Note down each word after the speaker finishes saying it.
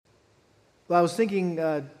Well, I was thinking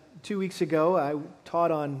 2 weeks ago, I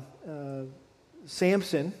taught on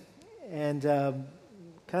Samson, and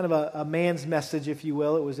kind of a man's message, if you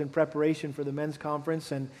will. It was in preparation for the men's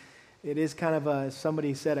conference, and it is kind of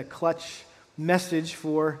somebody said, a clutch message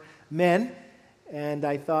for men. And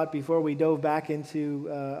I thought before we dove back into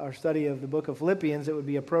our study of the book of Philippians, it would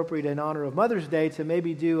be appropriate in honor of Mother's Day to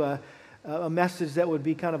maybe do a message that would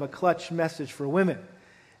be kind of a clutch message for women,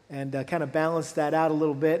 and kind of balance that out a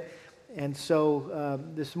little bit. And so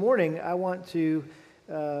this morning I want to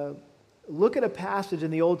look at a passage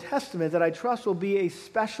in the Old Testament that I trust will be a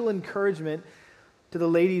special encouragement to the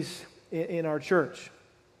ladies in our church.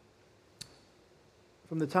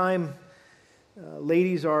 From the time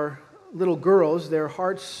ladies are little girls, their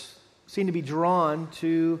hearts seem to be drawn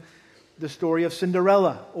to the story of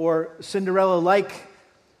Cinderella, or Cinderella-like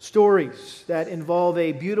stories that involve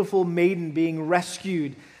a beautiful maiden being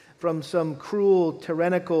rescued from some cruel,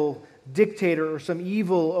 tyrannical dictator or some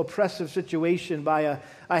evil, oppressive situation by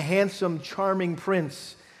a handsome, charming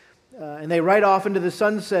prince. And they ride off into the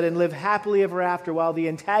sunset and live happily ever after, while the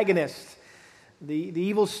antagonists, the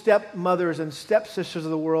evil stepmothers and stepsisters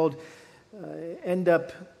of the world, end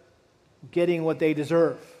up getting what they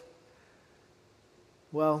deserve.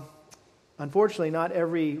 Well, unfortunately, not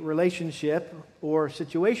every relationship or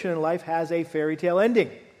situation in life has a fairy tale ending.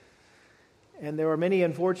 And there are many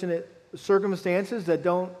unfortunate circumstances that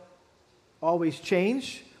don't always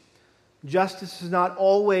change. Justice is not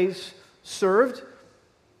always served.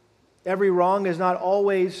 Every wrong is not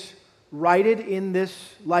always righted in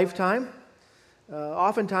this lifetime.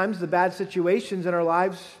 Oftentimes, the bad situations in our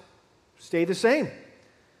lives stay the same.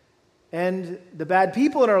 And the bad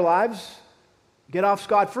people in our lives get off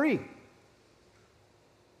scot-free.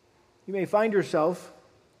 You may find yourself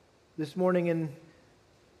this morning in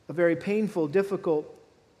a very painful, difficult,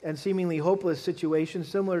 and seemingly hopeless situation,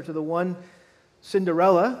 similar to the one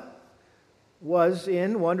Cinderella was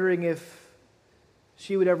in, wondering if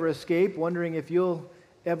she would ever escape, wondering if you'll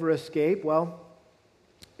ever escape. Well,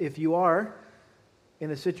 if you are in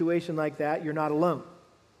a situation like that, you're not alone.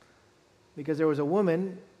 Because there was a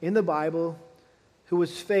woman in the Bible who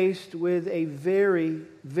was faced with a very,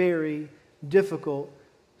 very difficult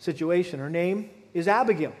situation. Her name is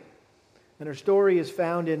Abigail, and her story is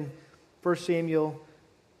found in 1 Samuel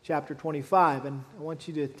chapter 25. And I want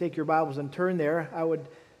you to take your Bibles and turn there. I would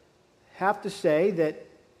have to say that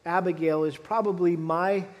Abigail is probably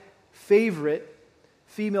my favorite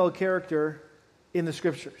female character in the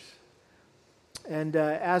Scriptures. And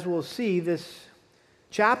as we'll see, this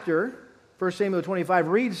chapter, 1 Samuel 25,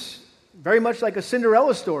 reads very much like a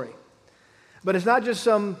Cinderella story. But it's not just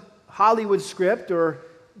some Hollywood script or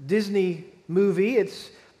Disney movie.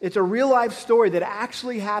 It's a real-life story that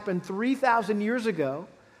actually happened 3,000 years ago,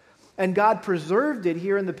 and God preserved it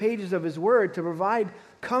here in the pages of His Word to provide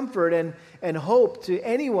comfort and hope to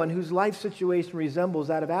anyone whose life situation resembles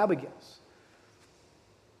that of Abigail's.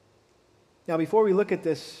 Now, before we look at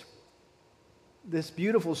this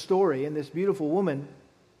beautiful story and this beautiful woman,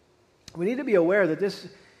 we need to be aware that this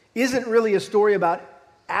isn't really a story about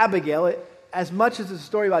Abigail as much as it's a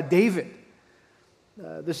story about David.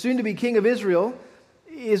 The soon-to-be king of Israel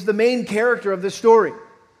is the main character of this story.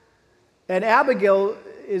 And Abigail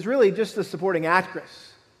is really just the supporting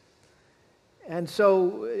actress. And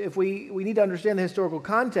so if we need to understand the historical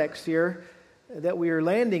context here that we are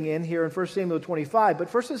landing in here in 1 Samuel 25.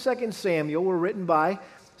 But 1 and 2 Samuel were written by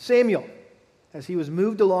Samuel, as he was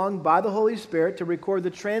moved along by the Holy Spirit to record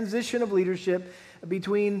the transition of leadership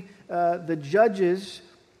between the judges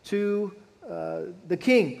to the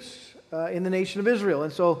kings in the nation of Israel.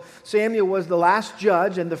 And so Samuel was the last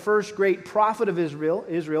judge and the first great prophet of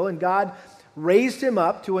Israel, and God raised him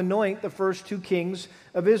up to anoint the first two kings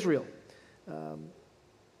of Israel.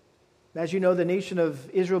 As you know, the nation of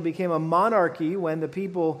Israel became a monarchy when the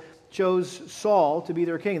people chose Saul to be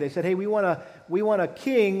their king. They said, hey, we want a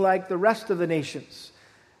king like the rest of the nations.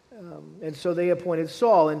 And so they appointed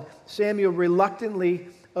Saul. And Samuel reluctantly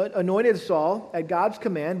anointed Saul at God's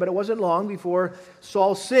command, but it wasn't long before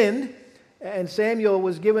Saul sinned, and Samuel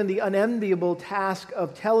was given the unenviable task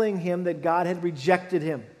of telling him that God had rejected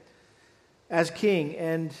him as king.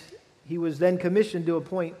 And he was then commissioned to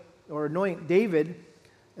appoint or anoint David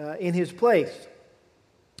in his place.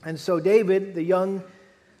 And so David, the young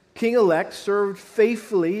king-elect, served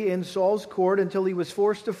faithfully in Saul's court until he was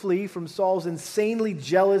forced to flee from Saul's insanely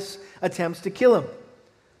jealous attempts to kill him.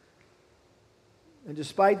 And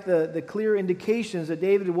despite the clear indications that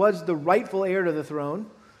David was the rightful heir to the throne,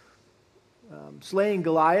 slaying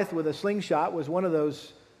Goliath with a slingshot was one of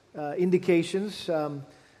those indications.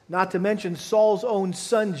 Not to mention Saul's own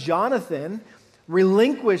son Jonathan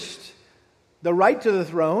relinquished the right to the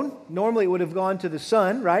throne. Normally it would have gone to the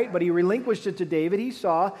son, right? But he relinquished it to David. He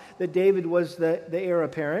saw that David was the heir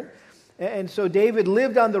apparent. And so David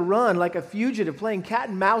lived on the run like a fugitive, playing cat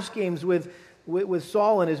and mouse games with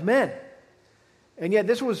Saul and his men. And yet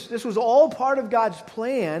this was all part of God's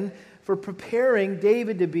plan for preparing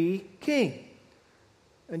David to be king.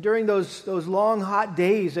 And during those long, hot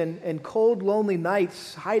days and cold, lonely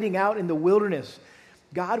nights, hiding out in the wilderness,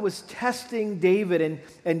 God was testing David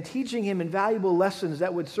and teaching him invaluable lessons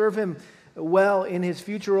that would serve him well in his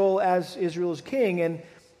future role as Israel's king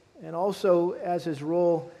and also as his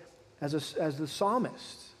role as the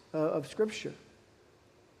psalmist of Scripture.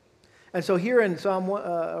 And so here in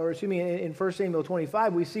in 1 Samuel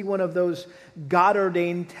 25, we see one of those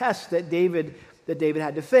God-ordained tests that David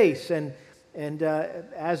had to face. And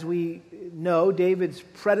as we know, David's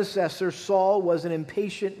predecessor, Saul, was an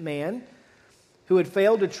impatient man who had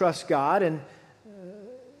failed to trust God and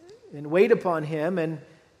wait upon him.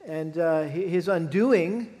 And his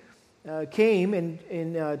undoing came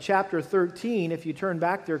in chapter 13, if you turn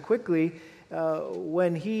back there quickly,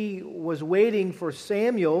 when he was waiting for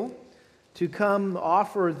Samuel to come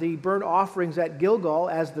offer the burnt offerings at Gilgal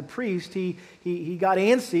as the priest. He got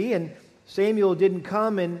antsy, and Samuel didn't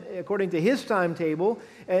come according to his timetable,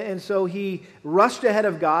 and so he rushed ahead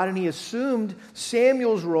of God, and he assumed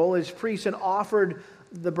Samuel's role as priest and offered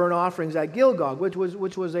the burnt offerings at Gilgal, which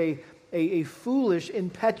was a foolish,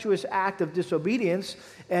 impetuous act of disobedience.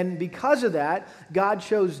 And because of that, God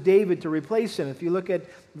chose David to replace him. If you look at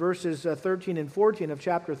verses 13 and 14 of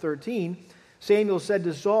chapter 13, Samuel said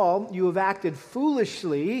to Saul, "You have acted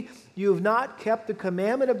foolishly. You have not kept the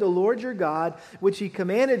commandment of the Lord your God, which he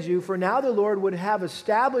commanded you. For now the Lord would have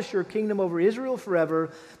established your kingdom over Israel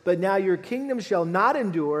forever, but now your kingdom shall not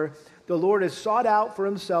endure. The Lord has sought out for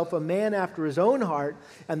himself a man after his own heart,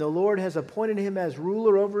 and the Lord has appointed him as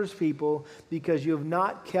ruler over his people, because you have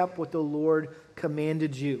not kept what the Lord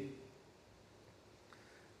commanded you."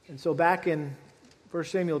 And so back in 1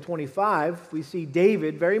 Samuel 25, we see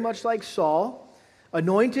David, very much like Saul,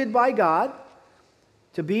 anointed by God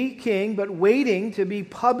to be king, but waiting to be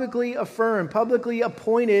publicly affirmed, publicly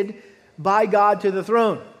appointed by God to the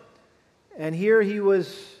throne. And here he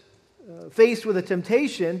was faced with a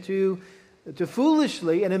temptation to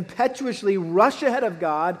foolishly and impetuously rush ahead of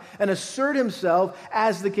God and assert himself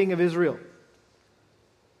as the king of Israel.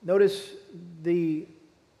 Notice the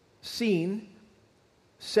scene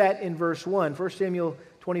set in verse 1. 1 Samuel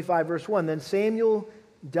 25, verse 1. Then Samuel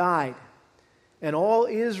died, and all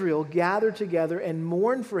Israel gathered together and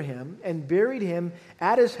mourned for him and buried him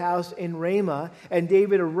at his house in Ramah. And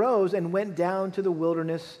David arose and went down to the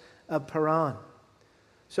wilderness of Paran.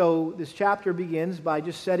 So this chapter begins by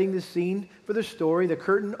just setting the scene for the story. The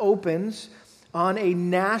curtain opens on a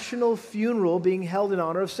national funeral being held in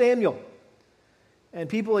honor of Samuel. And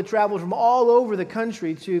people had traveled from all over the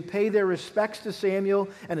country to pay their respects to Samuel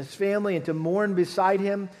and his family and to mourn beside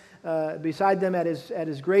them at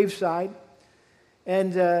his graveside.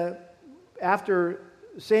 And after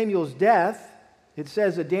Samuel's death, it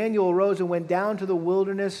says that Daniel arose and went down to the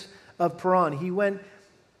wilderness of Paran. He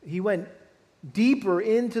went deeper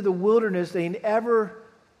into the wilderness than he'd ever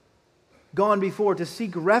gone before to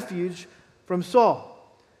seek refuge from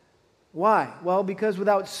Saul. Why? Well, because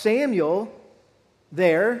without Samuel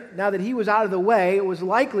there, now that he was out of the way, it was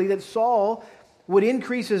likely that Saul would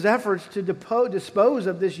increase his efforts to dispose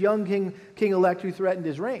of this young king-elect who threatened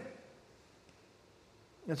his reign.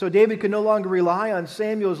 And so David could no longer rely on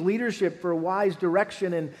Samuel's leadership for wise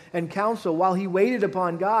direction and counsel while he waited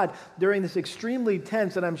upon God during this extremely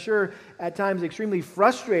tense and I'm sure at times extremely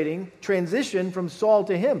frustrating transition from Saul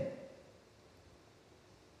to him.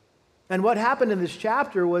 And what happened in this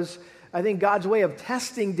chapter was, I think, God's way of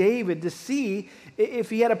testing David to see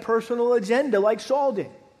if he had a personal agenda like Saul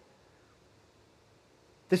did.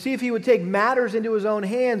 To see if he would take matters into his own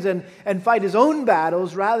hands and fight his own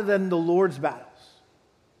battles rather than the Lord's battles.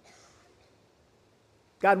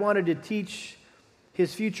 God wanted to teach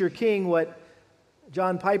his future king what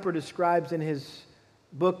John Piper describes in his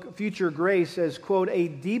book, Future Grace, as, quote, a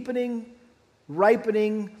deepening,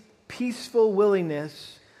 ripening, peaceful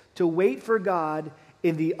willingness to wait for God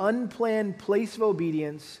in the unplanned place of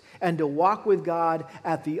obedience and to walk with God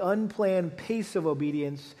at the unplanned pace of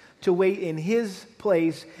obedience, to wait in his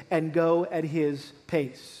place and go at his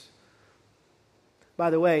pace.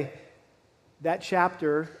 By the way, that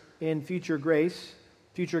chapter in Future Grace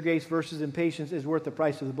versus Impatience, is worth the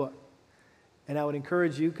price of the book. And I would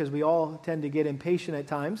encourage you, because we all tend to get impatient at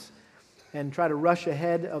times and try to rush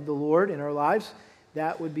ahead of the Lord in our lives,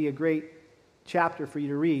 that would be a great chapter for you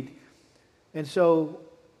to read. And so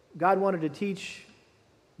God wanted to teach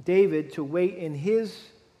David to wait in his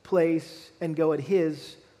place and go at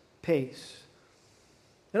his pace.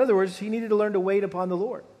 In other words, he needed to learn to wait upon the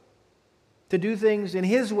Lord, to do things in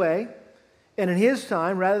his way and in his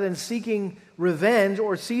time rather than seeking revenge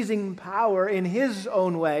or seizing power in his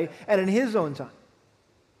own way and in his own time.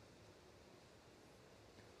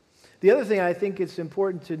 The other thing I think it's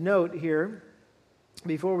important to note here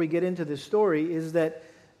before we get into this story is that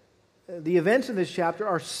the events in this chapter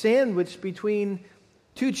are sandwiched between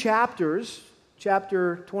two chapters,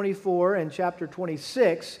 chapter 24 and chapter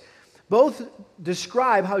 26. Both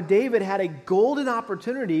describe how David had a golden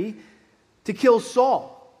opportunity to kill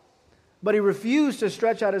Saul, but he refused to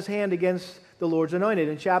stretch out his hand against the Lord's anointed.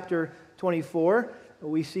 In chapter 24,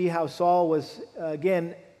 we see how Saul was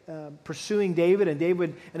again pursuing David, and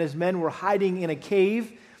David and his men were hiding in a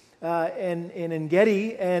cave in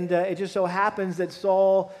En-Gedi, and it just so happens that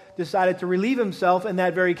Saul decided to relieve himself in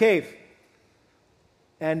that very cave.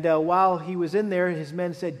 And while he was in there, his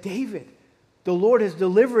men said, "David, the Lord has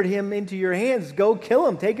delivered him into your hands. Go kill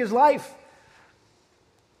him, take his life."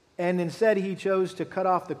 And instead he chose to cut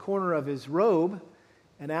off the corner of his robe,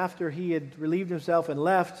 and after he had relieved himself and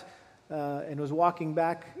left and was walking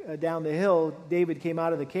back down the hill, David came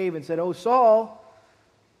out of the cave and said, "Oh, Saul,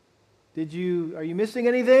 are you missing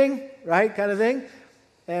anything?" Right, kind of thing.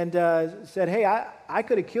 And said, "Hey, I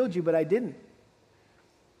could have killed you, but I didn't."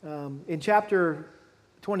 In chapter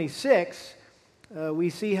 26, we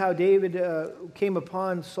see how David came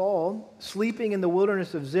upon Saul sleeping in the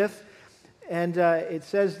wilderness of Ziph, and it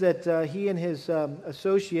says that he and his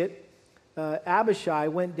associate Abishai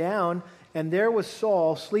went down, and there was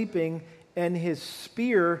Saul sleeping, and his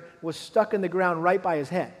spear was stuck in the ground right by his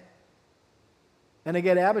head. And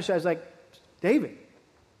again, Abishai's like, "David,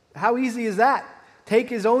 how easy is that? Take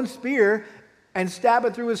his own spear and stab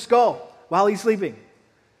it through his skull while he's sleeping."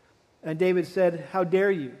 And David said, "How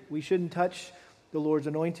dare you? We shouldn't touch the Lord's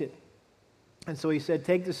anointed." And so he said,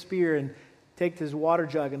 "Take the spear and take this water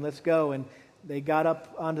jug and let's go." And they got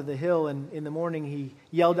up onto the hill, and in the morning he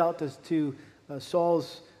yelled out to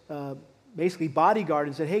Saul's basically bodyguard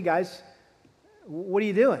and said, "Hey guys, what are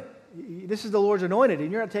you doing? This is the Lord's anointed and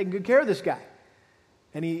you're not taking good care of this guy."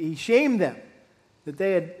 And he shamed them that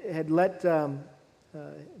they had let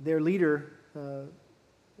their leader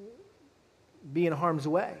be in harm's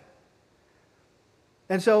way.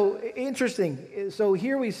 And so, interesting. So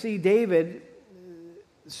here we see David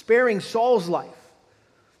sparing Saul's life.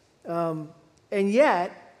 And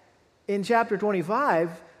yet, in chapter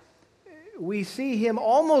 25, we see him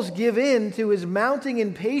almost give in to his mounting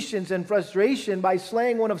impatience and frustration by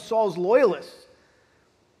slaying one of Saul's loyalists,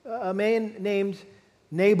 a man named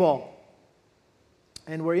Nabal.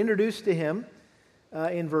 And we're introduced to him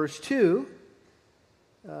in verse 2.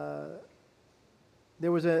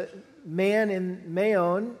 There was a man in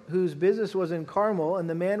Maon whose business was in Carmel, and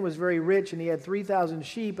the man was very rich, and he had 3,000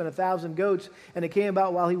 sheep and 1,000 goats, and it came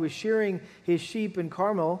about while he was shearing his sheep in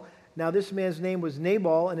Carmel. Now this man's name was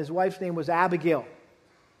Nabal, and his wife's name was Abigail.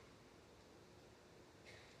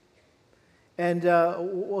 And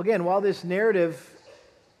again, while this narrative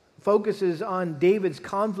focuses on David's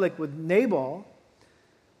conflict with Nabal,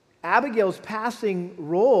 Abigail's passing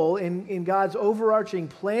role in God's overarching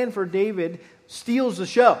plan for David steals the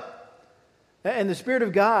show. And the Spirit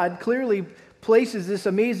of God clearly places this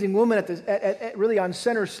amazing woman at really on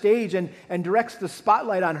center stage and directs the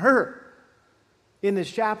spotlight on her in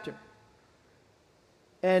this chapter.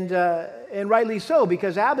 And rightly so,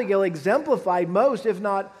 because Abigail exemplified most, if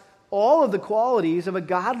not all, of the qualities of a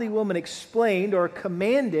godly woman explained or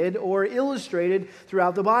commanded or illustrated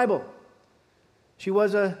throughout the Bible. She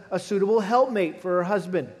was a suitable helpmate for her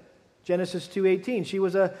husband, Genesis 2:18. She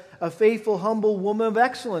was a faithful, humble woman of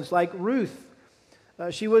excellence like Ruth.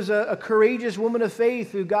 She was a courageous woman of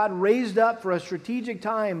faith who God raised up for a strategic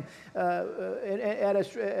time,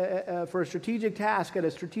 for a strategic task at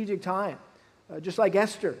a strategic time, just like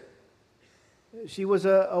Esther. She was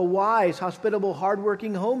a wise, hospitable,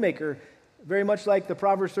 hardworking homemaker, very much like the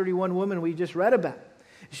Proverbs 31 woman we just read about.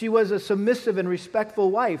 She was a submissive and respectful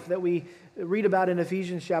wife that we read about in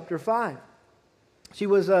Ephesians chapter 5. She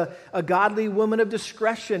was a godly woman of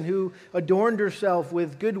discretion who adorned herself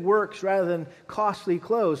with good works rather than costly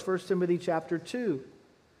clothes, 1 Timothy chapter 2.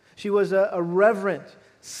 She was a reverent,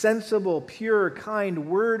 sensible, pure, kind,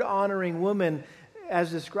 word-honoring woman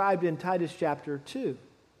as described in Titus chapter 2.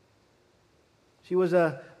 She was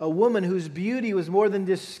a woman whose beauty was more than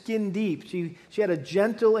just skin deep. She had a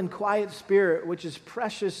gentle and quiet spirit, which is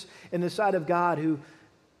precious in the sight of God, who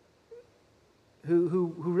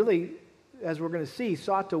really, as we're going to see,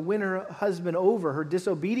 sought to win her husband over, her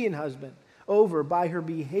disobedient husband over, by her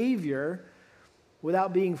behavior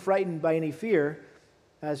without being frightened by any fear,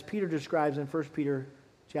 as Peter describes in 1 Peter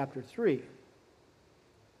chapter 3.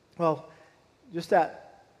 Well, just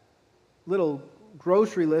that little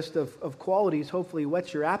grocery list of qualities hopefully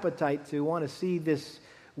whets your appetite to want to see this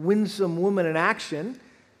winsome woman in action.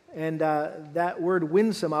 And that word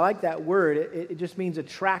winsome, I like that word. It just means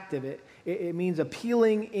attractive. It means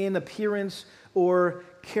appealing in appearance or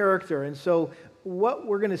character. And so what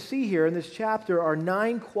we're going to see here in this chapter are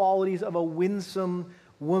 9 qualities of a winsome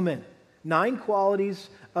woman. 9 qualities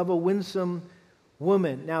of a winsome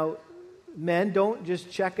woman. Now, men, don't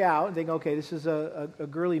just check out and think, okay, this is a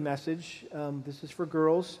girly message. This is for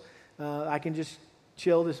girls. I can just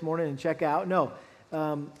chill this morning and check out. No.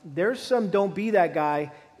 There's some don't be that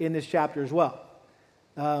guy in this chapter as well.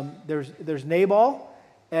 There's Nabal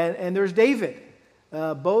and there's David,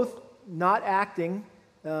 both not acting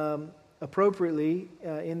appropriately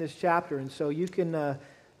in this chapter. And so you can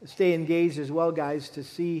stay engaged as well, guys, to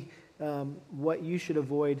see what you should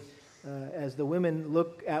avoid. As the women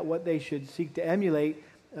look at what they should seek to emulate,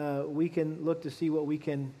 we can look to see what we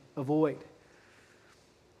can avoid.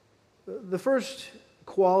 The first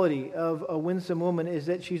quality of a winsome woman is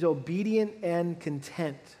that she's obedient and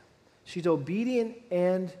content. She's obedient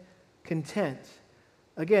and content.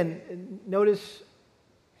 Again, notice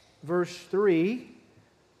verse 3.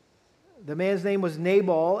 The man's name was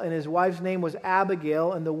Nabal, and his wife's name was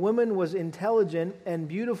Abigail, and the woman was intelligent and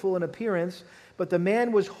beautiful in appearance, but the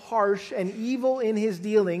man was harsh and evil in his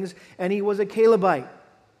dealings, and he was a Calebite.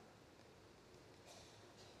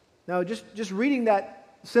 Now, just reading that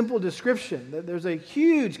simple description, there's a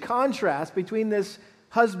huge contrast between this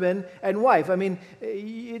husband and wife. I mean,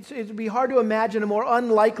 it'd be hard to imagine a more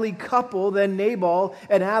unlikely couple than Nabal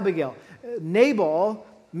and Abigail. Nabal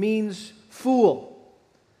means fool.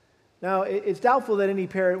 Now, it's doubtful that any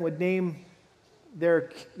parent would name their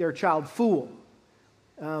child Fool.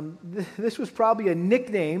 This was probably a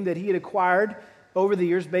nickname that he had acquired over the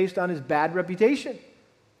years based on his bad reputation.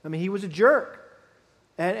 I mean, he was a jerk.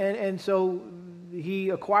 And so he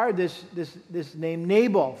acquired this name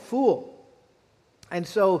Nabal, Fool. And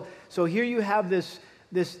so here you have this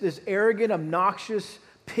arrogant, obnoxious,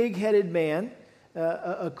 pig-headed man,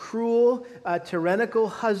 a cruel, tyrannical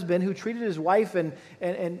husband who treated his wife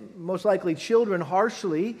and most likely children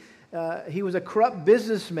harshly. He was a corrupt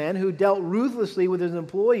businessman who dealt ruthlessly with his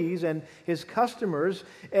employees and his customers,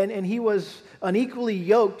 and he was unequally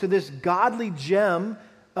yoked to this godly gem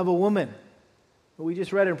of a woman. We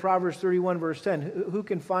just read in Proverbs 31, verse 10, who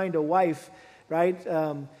can find a wife, right?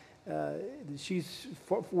 She's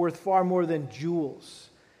worth far more than jewels.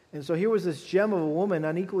 And so here was this gem of a woman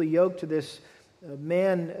unequally yoked to this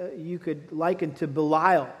man you could liken to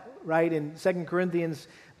Belial, right? In 2 Corinthians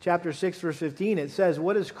chapter 6, verse 15, it says,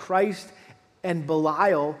 what does Christ and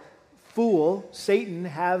Belial, fool, Satan,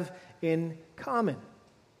 have in common?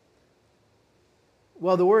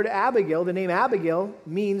 Well, the word Abigail, the name Abigail,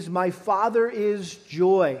 means my father is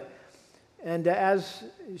joy. And as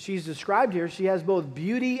she's described here, she has both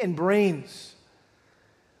beauty and brains.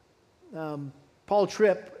 Paul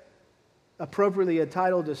Tripp appropriately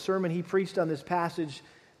titled a sermon he preached on this passage,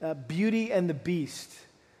 Beauty and the Beast.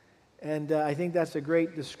 And I think that's a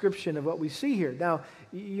great description of what we see here. Now,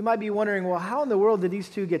 you might be wondering, well, how in the world did these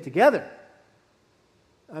two get together?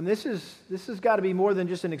 This has got to be more than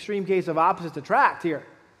just an extreme case of opposites attract here.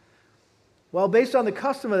 Well, based on the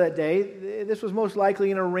custom of that day, this was most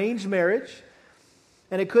likely an arranged marriage.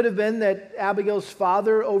 And it could have been that Abigail's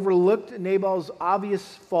father overlooked Nabal's obvious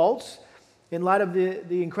faults in light of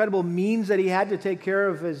the incredible means that he had to take care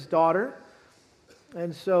of his daughter.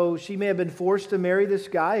 And so she may have been forced to marry this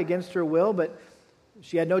guy against her will, but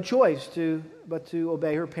she had no choice but to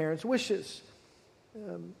obey her parents' wishes.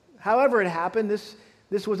 However it happened,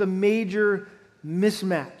 this was a major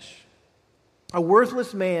mismatch. A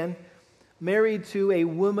worthless man married to a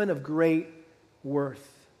woman of great worth.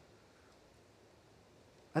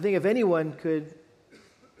 I think if anyone could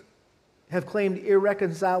have claimed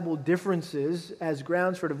irreconcilable differences as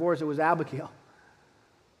grounds for divorce, it was Abigail.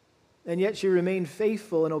 And yet she remained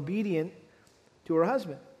faithful and obedient to her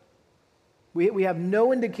husband. We have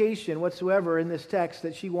no indication whatsoever in this text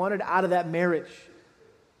that she wanted out of that marriage,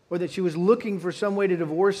 or that she was looking for some way to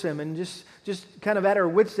divorce him and just kind of at her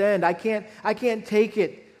wit's end. I can't take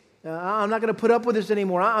it. I'm not going to put up with this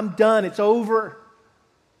anymore. I'm done. It's over.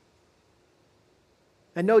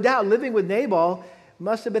 And no doubt living with Nabal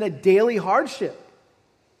must have been a daily hardship,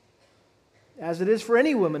 as it is for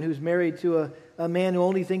any woman who's married to a man who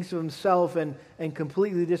only thinks of himself and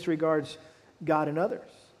completely disregards God and others.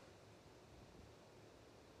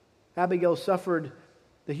 Abigail suffered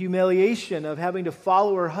the humiliation of having to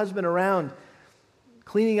follow her husband around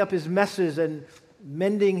cleaning up his messes and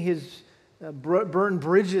mending his burned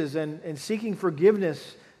bridges and seeking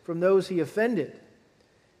forgiveness from those he offended.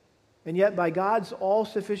 And yet, by God's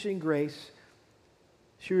all-sufficient grace,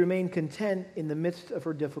 she remained content in the midst of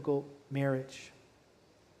her difficult marriage.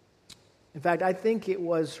 In fact, I think it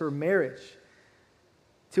was her marriage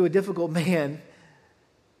to a difficult man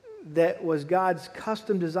that was God's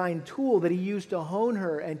custom-designed tool that he used to hone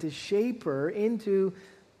her and to shape her into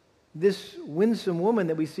this winsome woman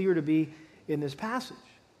that we see her to be in this passage.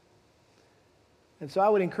 And so I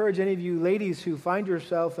would encourage any of you ladies who find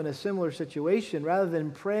yourself in a similar situation, rather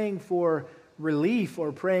than praying for relief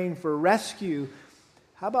or praying for rescue,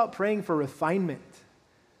 how about praying for refinement?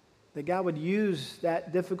 That God would use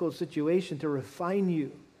that difficult situation to refine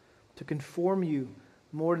you, to conform you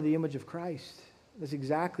more to the image of Christ. That's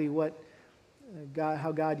exactly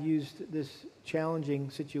how God used this challenging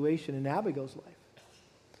situation in Abigail's life.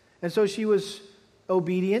 And so she was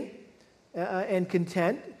obedient and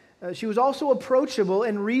content. She was also approachable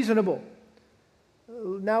and reasonable.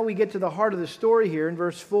 Now we get to the heart of the story here in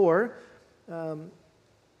verse 4.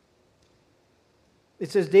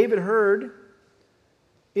 It says, David heard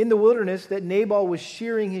in the wilderness that Nabal was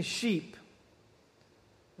shearing his sheep.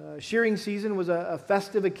 Shearing season was a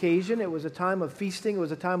festive occasion. It was a time of feasting. It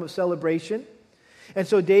was a time of celebration. And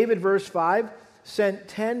so David, verse 5, sent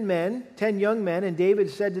 10 young men, and David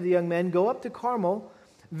said to the young men, "Go up to Carmel,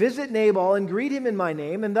 visit Nabal, and greet him in my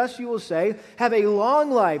name, and thus you will say, 'Have a long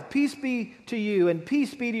life, peace be to you, and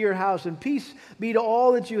peace be to your house, and peace be to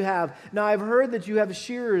all that you have. Now I've heard that you have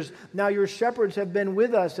shearers. Now your shepherds have been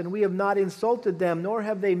with us, and we have not insulted them, nor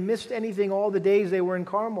have they missed anything all the days they were in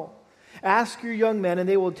Carmel. Ask your young men, and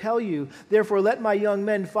they will tell you. Therefore let my young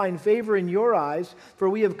men find favor in your eyes, for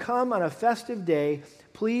we have come on a festive day.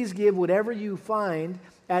 Please give whatever you find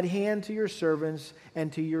at hand to your servants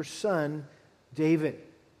and to your son David.'"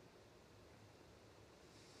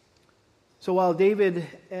 So while David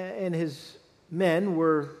and his men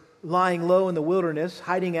were lying low in the wilderness,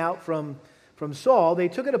 hiding out from Saul, they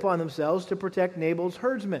took it upon themselves to protect Nabal's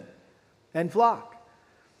herdsmen and flock.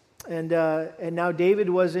 And now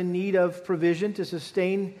David was in need of provision to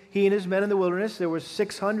sustain he and his men in the wilderness. There were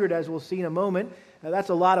 600, as we'll see in a moment. That's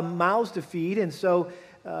a lot of mouths to feed, and so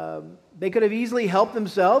they could have easily helped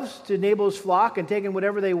themselves to Nabal's flock and taken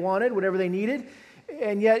whatever they wanted, whatever they needed.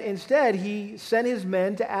 And yet instead he sent his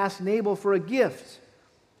men to ask Nabal for a gift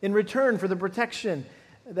in return for the protection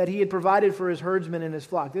that he had provided for his herdsmen and his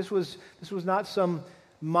flock. This was not some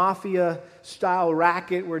mafia-style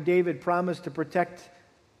racket where David promised to protect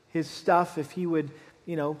his stuff if he would,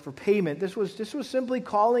 for payment. This was simply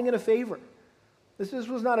calling in a favor. This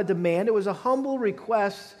was not a demand. It was a humble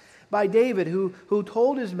request by David, who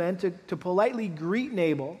told his men to politely greet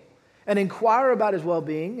Nabal and inquire about his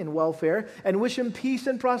well-being and welfare and wish him peace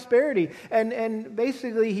and prosperity. And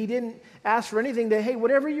basically he didn't ask for anything. That, hey,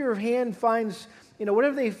 whatever your hand finds,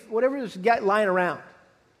 whatever's got lying around.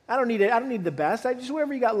 I don't need it. I don't need the best. Just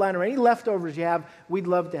whatever you got lying around. Any leftovers you have, we'd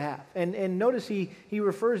love to have. And notice David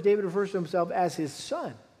refers to himself as his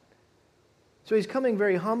son. So he's coming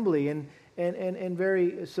very humbly and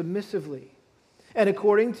very submissively. And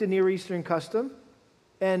according to Near Eastern custom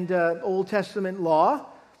and Old Testament law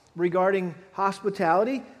regarding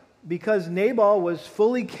hospitality, because Nabal was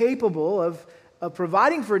fully capable of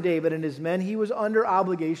providing for David and his men, he was under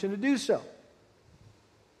obligation to do so.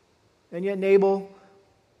 And yet Nabal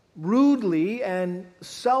rudely and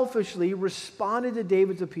selfishly responded to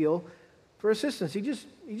David's appeal for assistance. He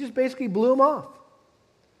just basically blew him off.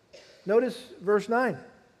 Notice verse 9.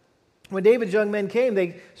 When David's young men came,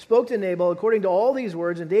 they spoke to Nabal according to all these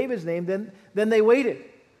words in David's name. Then they waited.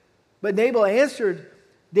 But Nabal answered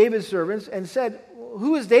David's servants and said,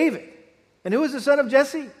 "Who is David? And who is the son of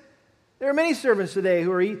Jesse? There are many servants today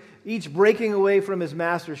who are each breaking away from his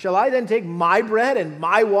master. Shall I then take my bread and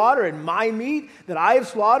my water and my meat that I have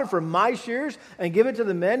slaughtered for my shears and give it to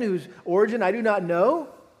the men whose origin I do not know?"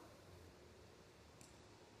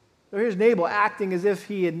 So here's Nabal acting as if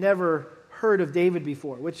he had never heard of David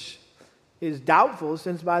before, which is doubtful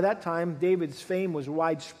since by that time David's fame was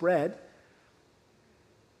widespread.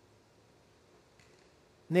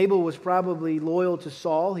 Nabal was probably loyal to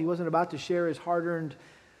Saul. He wasn't about to share his hard-earned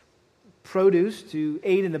produce to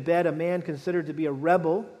aid and abet a man considered to be a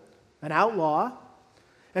rebel, an outlaw.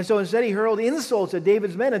 And so instead he hurled insults at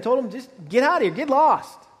David's men and told them, "Just get out of here, get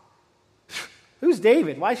lost. Who's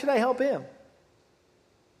David? Why should I help him?"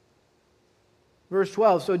 Verse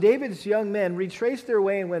 12, so David's young men retraced their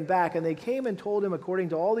way and went back, and they came and told him according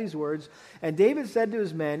to all these words. And David said to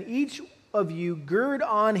his men, "Each of you gird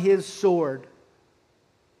on his sword."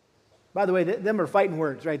 By the way, them are fighting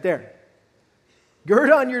words right there.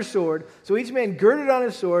 Gird on your sword. So each man girded on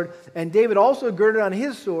his sword, and David also girded on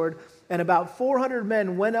his sword, and about 400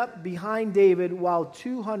 men went up behind David, while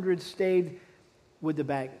 200 stayed with the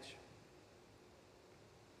baggage.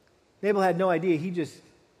 Nabal had no idea. He just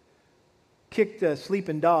kicked a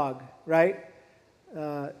sleeping dog, right?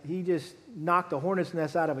 He just knocked a hornet's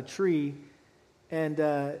nest out of a tree, and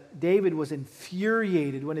David was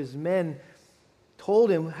infuriated when his men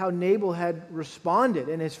told him how Nabal had responded.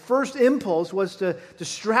 And his first impulse was to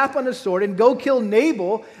strap on a sword and go kill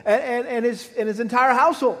Nabal and his entire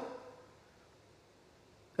household.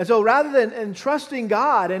 And so rather than trusting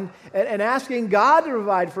God and asking God to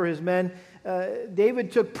provide for his men,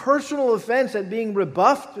 David took personal offense at being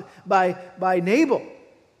rebuffed by Nabal.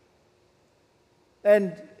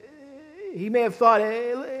 And he may have thought,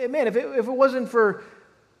 man, if it wasn't for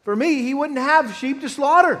me, he wouldn't have sheep to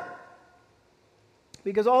slaughter.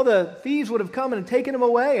 Because all the thieves would have come and taken him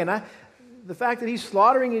away. And the fact that he's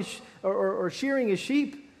slaughtering his or shearing his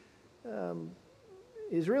sheep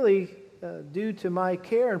is really due to my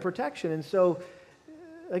care and protection. And so,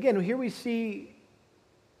 again, here we see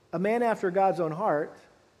a man after God's own heart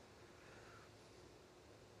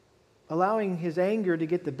allowing his anger to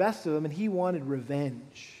get the best of him, and he wanted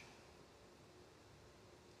revenge.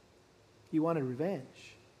 He wanted revenge.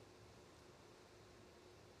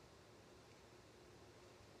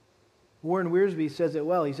 Warren Wiersbe says it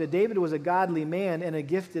well. He said, David was a godly man and a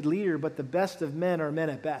gifted leader, but the best of men are men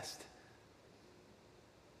at best.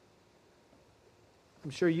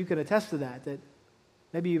 I'm sure you can attest to that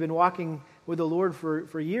maybe you've been walking with the Lord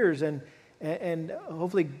for years and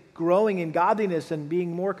hopefully growing in godliness and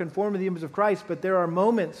being more conformed to the image of Christ, but there are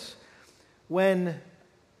moments when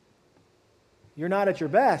you're not at your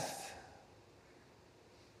best.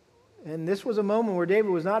 And this was a moment where David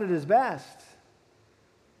was not at his best.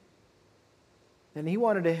 And he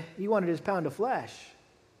wanted his pound of flesh.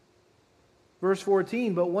 Verse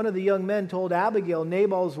 14, but one of the young men told Abigail,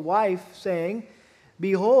 Nabal's wife, saying,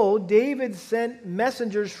 behold, David sent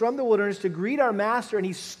messengers from the wilderness to greet our master, and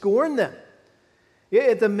he scorned them.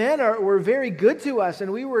 Yet the men were very good to us,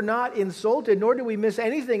 and we were not insulted, nor did we miss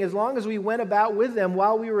anything as long as we went about with them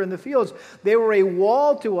while we were in the fields. They were a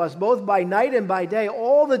wall to us, both by night and by day.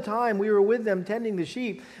 All the time we were with them tending the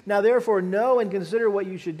sheep. Now therefore know and consider what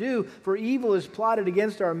you should do, for evil is plotted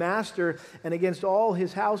against our master and against all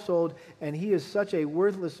his household, and he is such a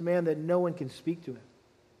worthless man that no one can speak to him.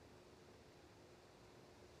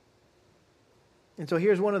 And so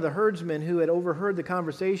here's one of the herdsmen who had overheard the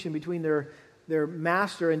conversation between their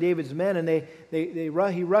master and David's men, and he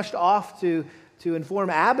rushed off to inform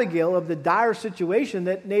Abigail of the dire situation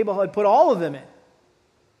that Nabal had put all of them in.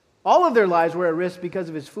 All of their lives were at risk because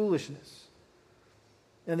of his foolishness.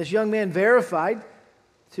 And this young man verified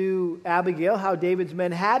to Abigail how David's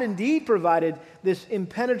men had indeed provided this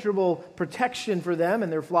impenetrable protection for them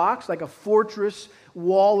and their flocks, like a fortress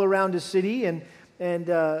wall around a city. And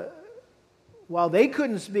while they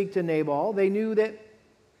couldn't speak to Nabal, they knew that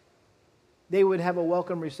they would have a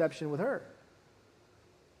welcome reception with her.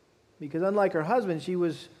 Because unlike her husband, she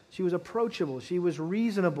was approachable, she was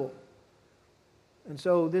reasonable. And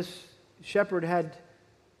so this shepherd had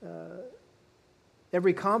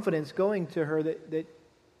every confidence going to her that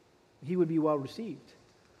he would be well received.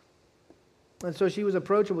 And so she was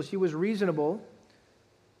approachable, she was reasonable.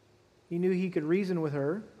 He knew he could reason with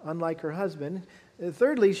her, unlike her husband.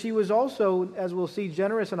 Thirdly, she was also, as we'll see,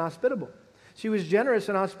 generous and hospitable. She was generous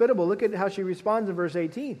and hospitable. Look at how she responds in verse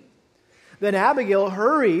 18. Then Abigail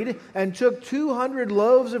hurried and took 200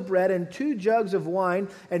 loaves of bread and 2 jugs of wine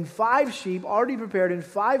and 5 sheep already prepared and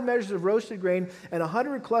 5 measures of roasted grain and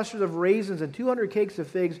 100 clusters of raisins and 200 cakes of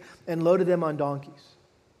figs and loaded them on donkeys.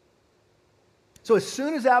 So as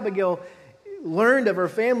soon as Abigail learned of her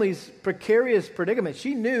family's precarious predicament,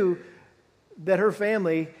 she knew that her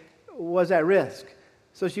family was at risk.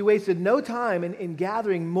 So she wasted no time in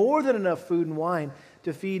gathering more than enough food and wine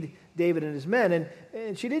to feed David and his men.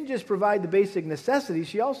 And she didn't just provide the basic necessities,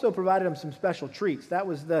 she also provided them some special treats. That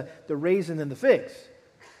was the raisin and the figs.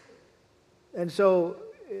 And so,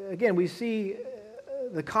 again, we see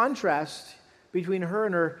the contrast between her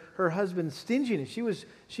and her husband's stinginess.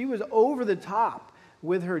 She was over the top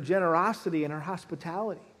with her generosity and her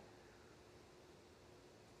hospitality.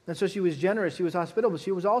 And so she was generous, she was hospitable,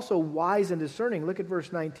 she was also wise and discerning. Look at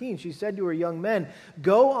verse 19. She said to her young men,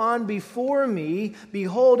 "Go on before me,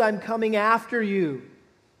 behold, I'm coming after you."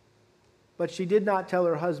 But she did not tell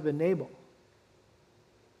her husband Nabal.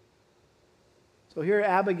 So here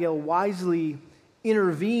Abigail wisely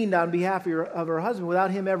intervened on behalf of her husband without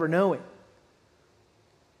him ever knowing.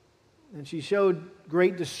 And she showed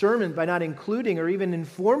great discernment by not including or even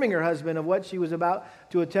informing her husband of what she was about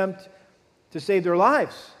to attempt to save their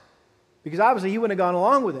lives, because obviously he wouldn't have gone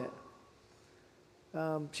along with it.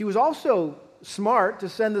 She was also smart to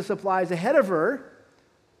send the supplies ahead of her,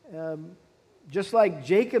 just like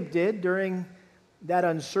Jacob did during that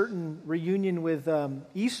uncertain reunion with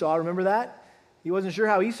Esau. Remember that? He wasn't sure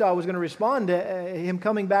how Esau was going to respond to him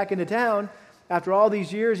coming back into town. After all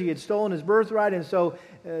these years, he had stolen his birthright, and so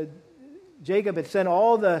Jacob had sent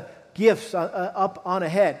all the gifts up on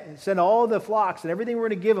ahead, and sent all the flocks and everything we're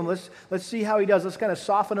going to give him. Let's see how he does. Let's kind of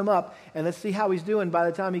soften him up, and let's see how he's doing. By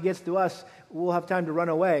the time he gets to us, we'll have time to run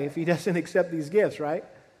away if he doesn't accept these gifts, right?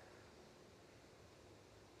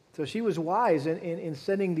 So she was wise in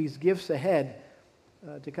sending these gifts ahead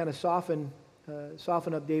to kind of soften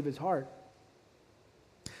up David's heart.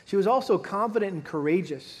 She was also confident and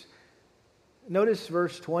courageous. Notice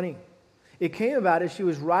verse 20. It came about as she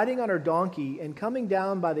was riding on her donkey and coming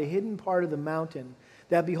down by the hidden part of the mountain,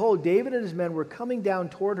 that behold, David and his men were coming down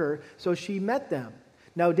toward her, so she met them.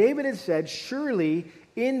 Now David had said, surely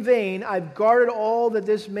in vain I've guarded all that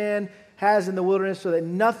this man has in the wilderness, so that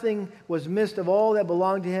nothing was missed of all that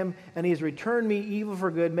belonged to him, and he has returned me evil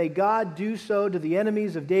for good. May God do so to the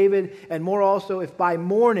enemies of David, and more also, if by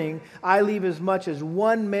morning I leave as much as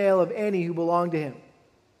one male of any who belong to him.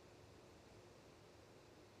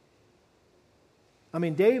 I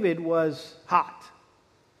mean, David was hot.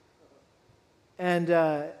 And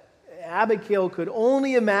Abigail could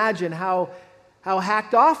only imagine how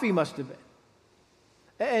hacked off he must have been.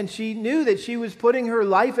 And she knew that she was putting her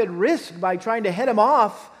life at risk by trying to head him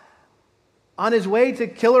off on his way to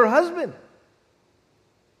kill her husband.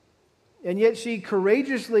 And yet she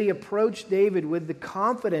courageously approached David with the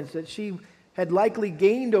confidence that she had likely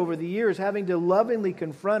gained over the years, having to lovingly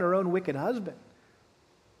confront her own wicked husband.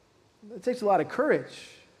 It takes a lot of courage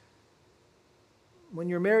when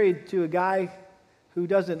you're married to a guy who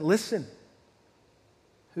doesn't listen,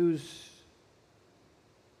 who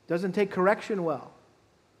doesn't take correction well.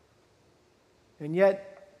 And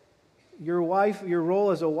yet, your role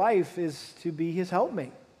as a wife is to be his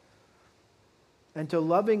helpmate and to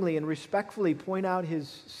lovingly and respectfully point out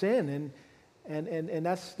his sin. And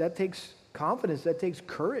that takes confidence, that takes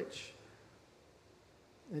courage.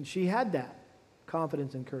 And she had that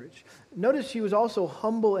confidence and courage. Notice she was also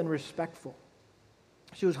humble and respectful.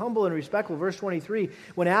 She was humble and respectful. Verse 23,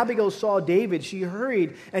 when Abigail saw David, she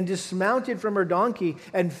hurried and dismounted from her donkey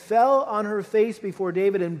and fell on her face before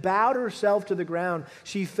David and bowed herself to the ground.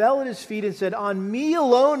 She fell at his feet and said, on me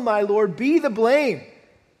alone, my Lord, be the blame.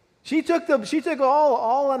 She took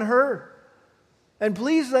all on her. And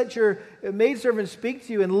please let your maidservant speak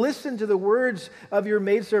to you and listen to the words of your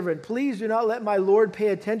maidservant. Please do not let my Lord pay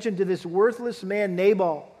attention to this worthless man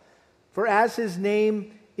Nabal. For as his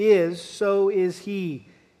name is, so is he.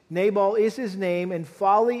 Nabal is his name, and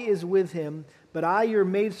folly is with him. But I, your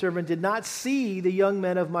maidservant, did not see the young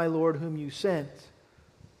men of my Lord whom you sent.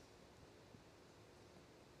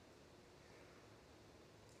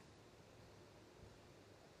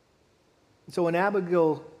 So when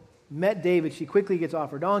Abigail met David, she quickly gets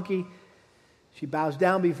off her donkey. She bows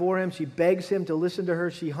down before him. She begs him to listen to her.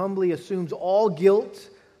 She humbly assumes all guilt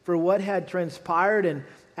for what had transpired and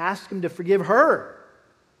asks him to forgive her.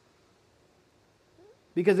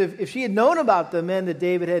 Because if she had known about the men that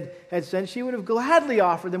David had sent, she would have gladly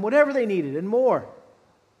offered them whatever they needed and more.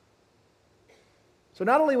 So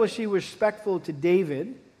not only was she respectful to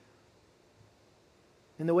David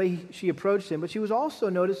in the way she approached him, but she was also,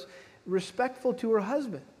 notice, respectful to her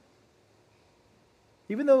husband.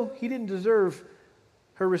 Even though he didn't deserve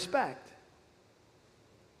her respect.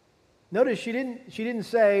 Notice she didn't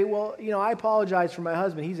say, well, I apologize for my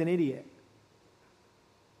husband. He's an idiot.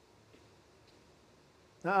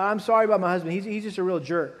 I'm sorry about my husband. He's just a real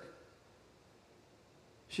jerk.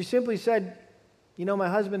 She simply said, my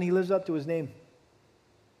husband, he lives up to his name.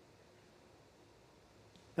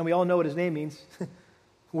 And we all know what his name means.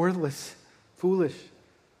 Worthless, foolish.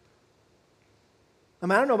 I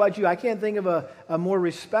don't know about you. I can't think of a more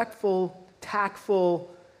respectful,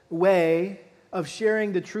 tactful way of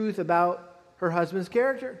sharing the truth about her husband's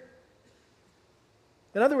character.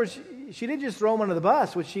 In other words, she didn't just throw him under the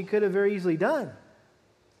bus, which she could have very easily done.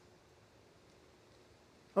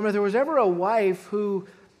 If there was ever a wife who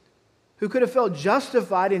could have felt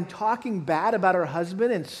justified in talking bad about her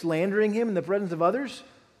husband and slandering him in the presence of others,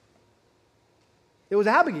 it was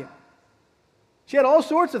Abigail. She had all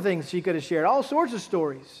sorts of things she could have shared, all sorts of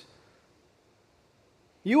stories.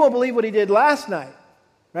 You won't believe what he did last night,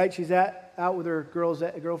 right? She's out with her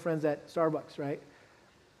girlfriends at Starbucks, right?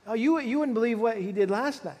 Oh, you wouldn't believe what he did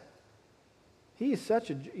last night. He is such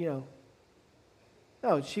a,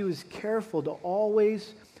 No, she was careful to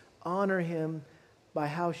always honor him by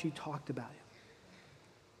how she talked about him.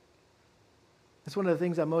 That's one of the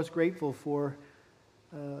things I'm most grateful for,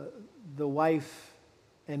 the wife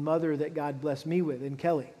and mother that God blessed me with in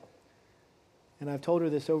Kelly. And I've told her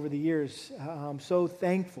this over the years. I'm so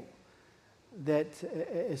thankful that,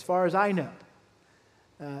 as far as I know,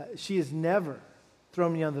 she has never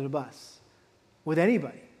thrown me under the bus with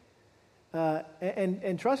anybody.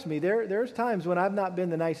 And trust me, there's times when I've not been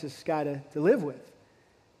the nicest guy to live with.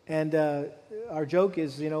 And our joke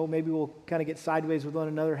is, maybe we'll kind of get sideways with one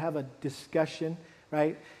another, have a discussion,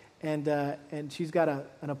 right? And she's got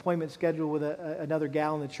an appointment scheduled with another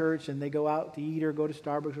gal in the church, and they go out to eat or go to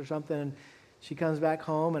Starbucks or something, and she comes back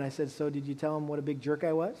home, and I said, so did you tell him what a big jerk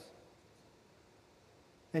I was?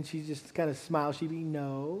 And she just kind of smiled. She'd be,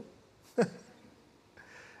 no.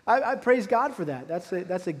 I praise God for that.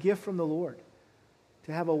 That's a gift from the Lord,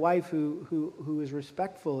 to have a wife who is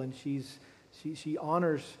respectful, and she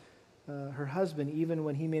honors her husband even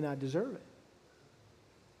when he may not deserve it.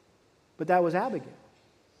 But that was Abigail.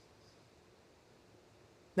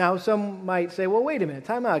 Now, some might say, well, wait a minute,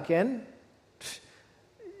 time out, Ken.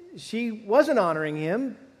 She wasn't honoring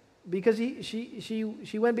him because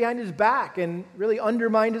she went behind his back and really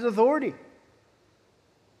undermined his authority.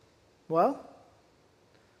 Well,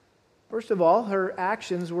 first of all, her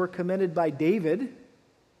actions were commended by David.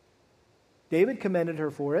 David commended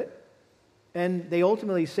her for it. And they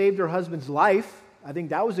ultimately saved her husband's life. I think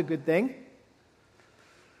that was a good thing.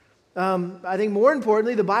 I think more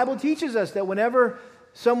importantly, the Bible teaches us that whenever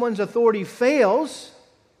someone's authority fails,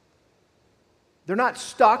 they're not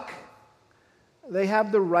stuck. They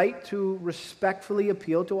have the right to respectfully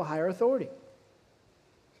appeal to a higher authority,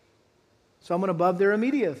 someone above their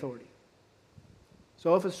immediate authority.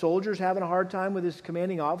 So if a soldier's having a hard time with his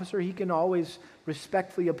commanding officer, he can always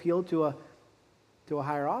respectfully appeal to a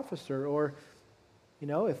higher officer. Or,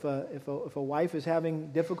 if a wife is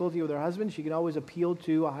having difficulty with her husband, she can always appeal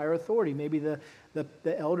to a higher authority, maybe the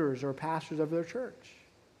elders or pastors of their church.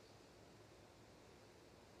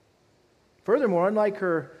 Furthermore, unlike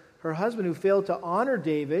her husband who failed to honor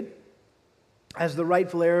David as the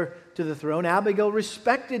rightful heir to the throne, Abigail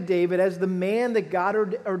respected David as the man that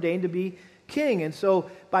God ordained to be king. And so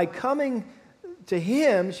by coming to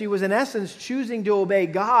him, she was in essence choosing to obey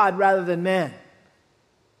God rather than men.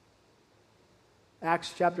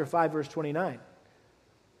 Acts chapter 5, verse 29.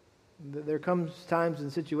 There comes times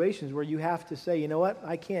and situations where you have to say, you know what,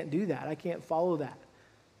 I can't do that. I can't follow that.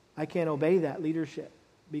 I can't obey that leadership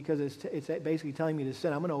because it's basically telling me to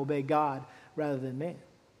sin. I'm going to obey God rather than man.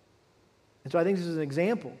 And so I think this is an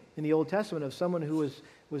example in the Old Testament of someone who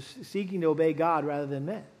was seeking to obey God rather than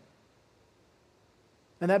men.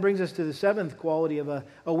 And that brings us to the seventh quality of a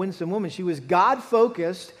winsome woman. She was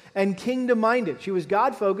God-focused and kingdom-minded. She was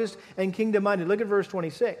God-focused and kingdom-minded. Look at verse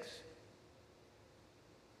 26.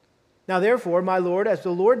 Now therefore, my Lord, as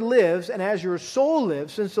the Lord lives and as your soul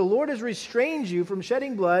lives, since the Lord has restrained you from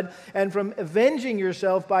shedding blood and from avenging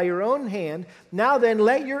yourself by your own hand, now then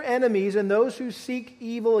let your enemies and those who seek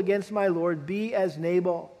evil against my Lord be as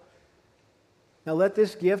Nabal. Now let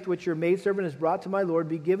this gift which your maidservant has brought to my Lord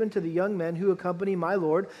be given to the young men who accompany my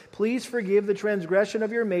Lord. Please forgive the transgression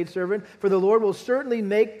of your maidservant, for the Lord will certainly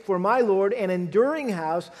make for my Lord an enduring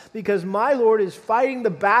house, because my Lord is fighting the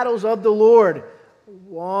battles of the Lord.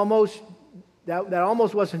 That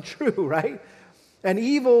almost wasn't true, right? And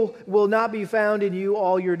evil will not be found in you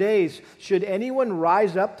all your days. Should anyone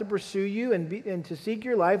rise up to pursue you and to seek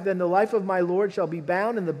your life, then the life of my Lord shall be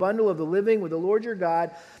bound in the bundle of the living with the Lord your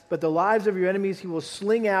God. But the lives of your enemies he will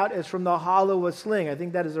sling out as from the hollow of a sling. I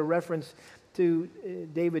think that is a reference to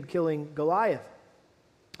David killing Goliath.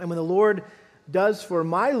 And when the Lord does for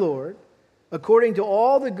my Lord, according to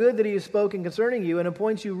all the good that he has spoken concerning you, and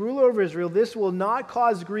appoints you ruler over Israel, this will not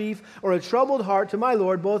cause grief or a troubled heart to my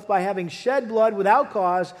Lord, both by having shed blood without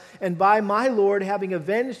cause, and by my Lord having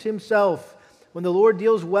avenged himself. When the Lord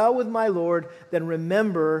deals well with my Lord, then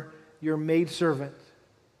remember your maidservant.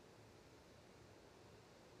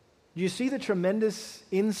 Do you see the tremendous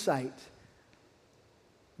insight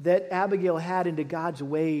that Abigail had into God's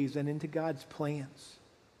ways and into God's plans?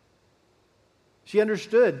 She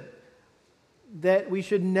understood that we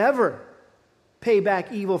should never pay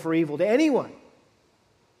back evil for evil to anyone.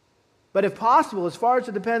 But if possible, as far as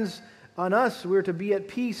it depends on us, we're to be at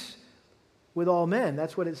peace with all men.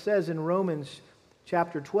 That's what it says in Romans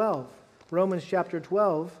chapter 12. Romans chapter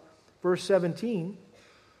 12, verse 17.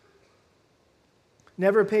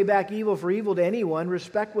 Never pay back evil for evil to anyone.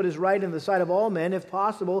 Respect what is right in the sight of all men. If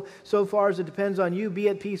possible, so far as it depends on you, be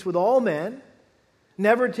at peace with all men.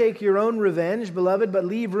 Never take your own revenge, beloved, but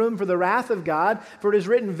leave room for the wrath of God. For it is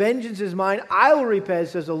written, vengeance is mine, I will repay,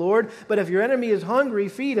 says the Lord. But if your enemy is hungry,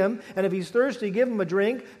 feed him, and if he's thirsty, give him a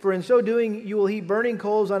drink. For in so doing, you will heap burning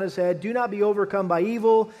coals on his head. Do not be overcome by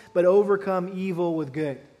evil, but overcome evil with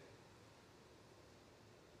good.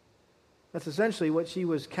 That's essentially what she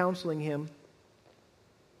was counseling him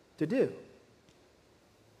to do.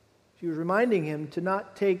 She was reminding him to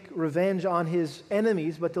not take revenge on his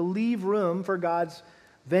enemies, but to leave room for God's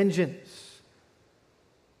vengeance.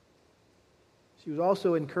 She was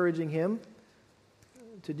also encouraging him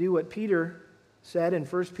to do what Peter said in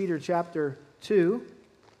 1 Peter chapter 2.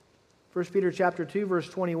 1 Peter chapter 2, verse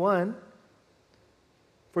 21.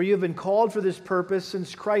 For you have been called for this purpose,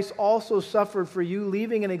 since Christ also suffered for you,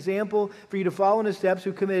 leaving an example for you to follow in his steps,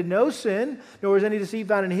 who committed no sin, nor was any deceit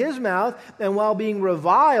found in his mouth. And while being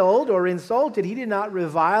reviled or insulted, he did not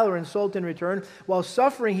revile or insult in return. While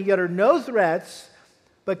suffering, he uttered no threats,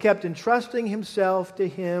 but kept entrusting himself to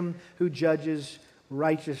him who judges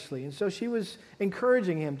righteously. And so she was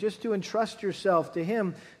encouraging him just to entrust yourself to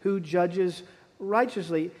him who judges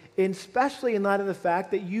righteously, especially in light of the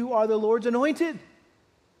fact that you are the Lord's anointed.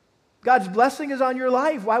 God's blessing is on your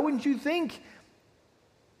life. Why wouldn't you think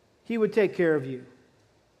he would take care of you?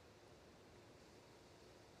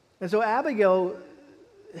 And so Abigail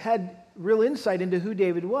had real insight into who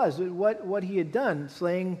David was, what he had done,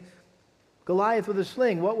 slaying Goliath with a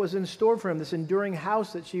sling, what was in store for him, this enduring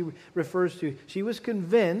house that she refers to. She was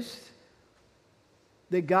convinced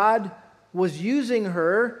that God was using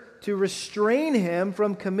her to restrain him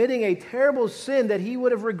from committing a terrible sin that he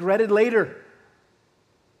would have regretted later,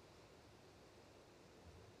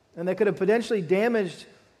 and that could have potentially damaged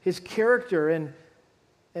his character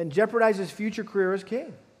and jeopardized his future career as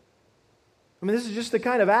king. I mean, this is just the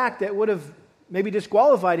kind of act that would have maybe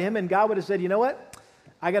disqualified him, and God would have said, you know what?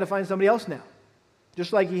 I got to find somebody else now.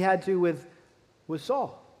 Just like he had to with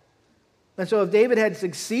Saul. And so if David had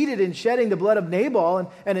succeeded in shedding the blood of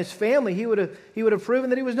Nabal and his family, he would have proven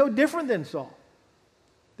that he was no different than Saul.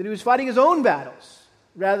 That he was fighting his own battles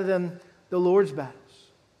rather than the Lord's battles.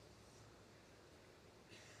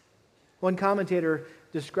 One commentator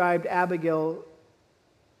described Abigail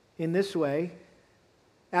in this way.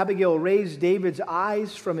 Abigail raised David's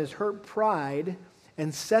eyes from his hurt pride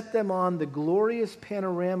and set them on the glorious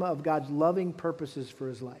panorama of God's loving purposes for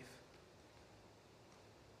his life.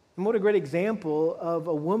 And what a great example of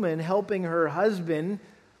a woman helping her husband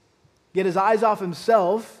get his eyes off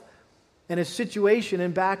himself and his situation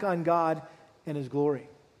and back on God and his glory.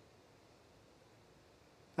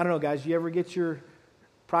 I don't know, guys, do you ever get your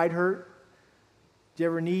pride hurt? Do you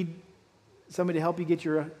ever need somebody to help you get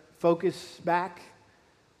your focus back?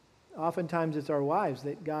 Oftentimes it's our wives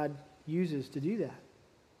that God uses to do that.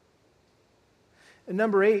 And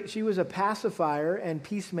number 8, she was a pacifier and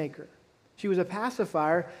peacemaker. She was a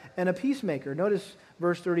pacifier and a peacemaker. Notice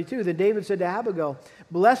verse 32. Then David said to Abigail,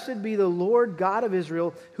 "Blessed be the Lord God of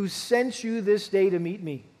Israel, who sent you this day to meet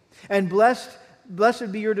me. And blessed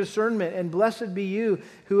be your discernment, and blessed be you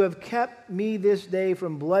who have kept me this day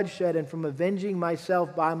from bloodshed and from avenging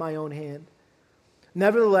myself by my own hand.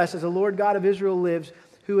 Nevertheless, as the Lord God of Israel lives,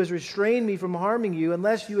 who has restrained me from harming you,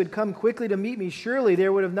 unless you had come quickly to meet me, surely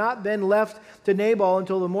there would have not been left to Nabal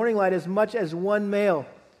until the morning light as much as one male."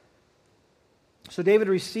 So David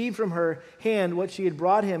received from her hand what she had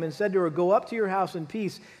brought him and said to her, "Go up to your house in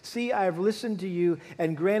peace. See, I have listened to you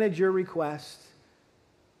and granted your request."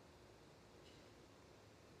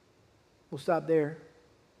 We'll stop there.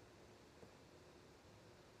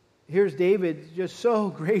 Here's David just so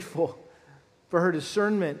grateful for her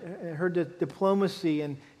discernment, her diplomacy,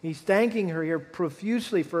 and he's thanking her here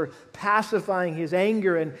profusely for pacifying his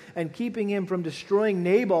anger and keeping him from destroying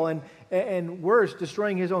Nabal and worse,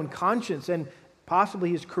 destroying his own conscience and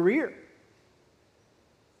possibly his career.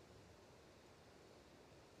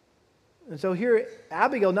 And so here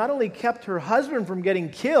Abigail not only kept her husband from getting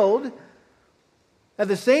killed, at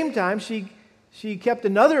the same time she kept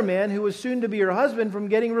another man who was soon to be her husband from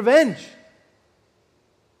getting revenge.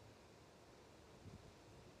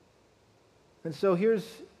 And so here's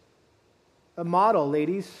a model,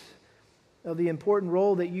 ladies, of the important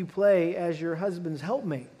role that you play as your husband's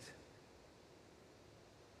helpmate.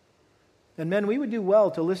 And men, we would do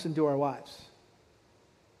well to listen to our wives,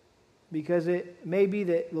 because it may be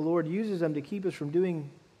that the Lord uses them to keep us from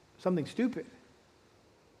doing something stupid,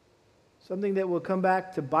 something that will come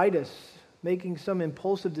back to bite us, making some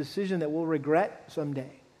impulsive decision that we'll regret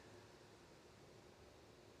someday.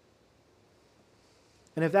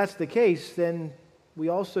 And if that's the case, then we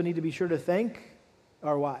also need to be sure to thank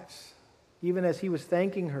our wives, even as he was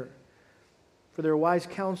thanking her, for their wise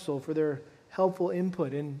counsel, for their helpful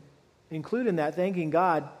input, and include in that thanking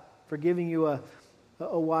God for giving you a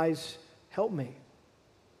wise helpmate.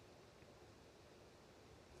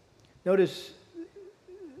 Notice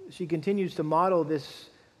she continues to model this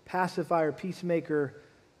pacifier, peacemaker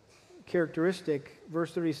characteristic.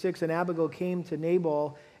 Verse 36, and Abigail came to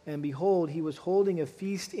Nabal, and behold, he was holding a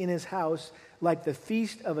feast in his house like the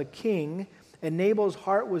feast of a king, and Nabal's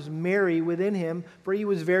heart was merry within him, for he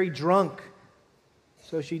was very drunk.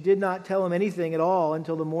 So she did not tell him anything at all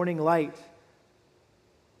until the morning light.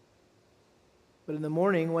 But in the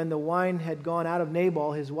morning, when the wine had gone out of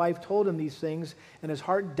Nabal, his wife told him these things, and his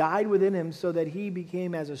heart died within him, so that he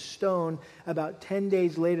became as a stone. About 10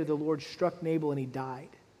 days later, the Lord struck Nabal, and he died.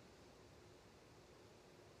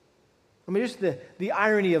 I mean, just the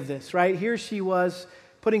irony of this, right? Here she was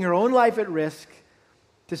putting her own life at risk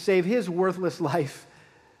to save his worthless life.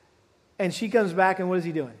 And she comes back, and what is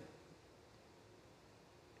he doing?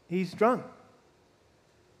 He's drunk.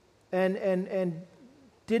 And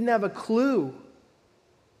didn't have a clue.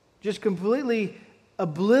 Just completely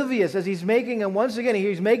oblivious as he's making, and once again,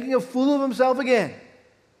 he's making a fool of himself again.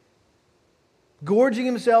 Gorging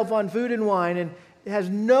himself on food and wine, and has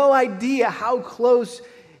no idea how close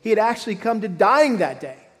he had actually come to dying that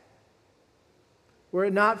day, were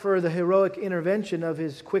it not for the heroic intervention of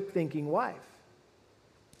his quick-thinking wife.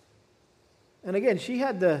 And again, she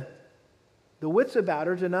had the wits about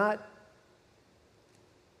her to not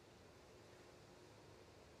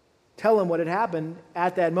tell him what had happened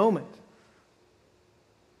at that moment.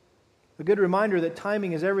 A good reminder that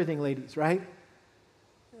timing is everything, ladies, right?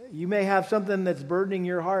 You may have something that's burdening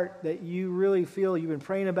your heart that you really feel you've been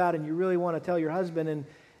praying about, and you really want to tell your husband,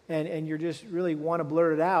 and you just really want to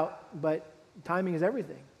blurt it out, but timing is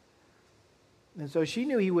everything. And so she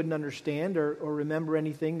knew he wouldn't understand or remember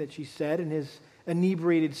anything that she said in his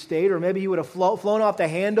inebriated state, or maybe he would have flown off the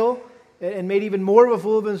handle and made even more of a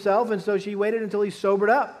fool of himself, and so she waited until he sobered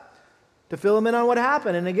up to fill him in on what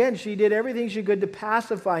happened. And again, she did everything she could to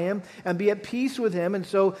pacify him and be at peace with him, and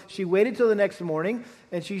so she waited till the next morning,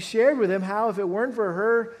 and she shared with him how if it weren't for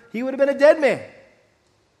her, he would have been a dead man.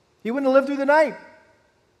 He wouldn't have lived through the night.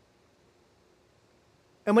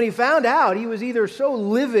 And when he found out, he was either so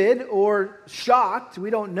livid or shocked,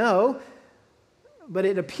 we don't know, but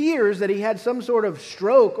it appears that he had some sort of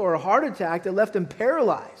stroke or a heart attack that left him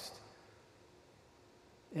paralyzed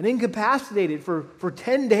and incapacitated for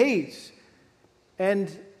 10 days.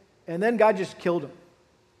 And then God just killed him.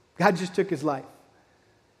 God just took his life.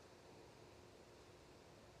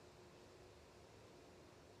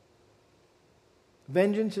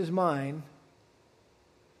 Vengeance is mine,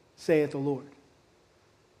 saith the Lord.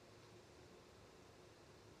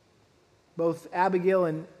 Both Abigail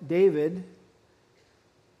and David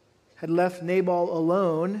had left Nabal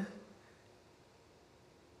alone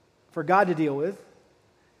for God to deal with,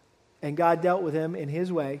 and God dealt with him in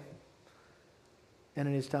his way and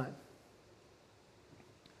in his time.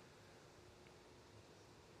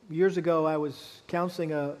 Years ago, I was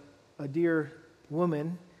counseling a dear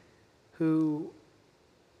woman who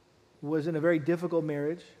was in a very difficult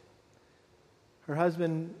marriage. Her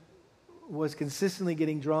husband was consistently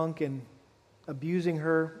getting drunk and abusing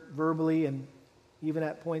her verbally and even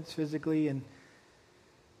at points physically. And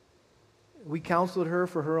we counseled her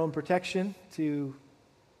for her own protection to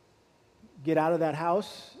get out of that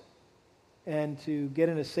house and to get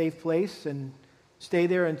in a safe place and stay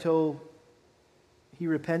there until he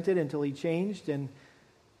repented, until he changed, and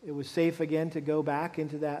it was safe again to go back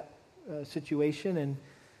into that situation. And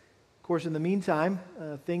of course, in the meantime,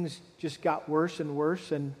 things just got worse and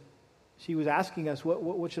worse, and she was asking us,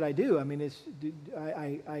 what should I do? I mean,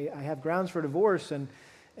 I have grounds for divorce, and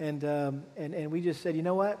we just said, you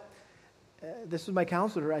know what? This was my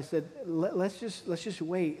counselor. I said, let's just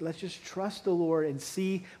wait. Let's just trust the Lord and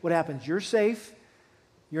see what happens. You're safe.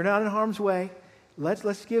 You're not in harm's way.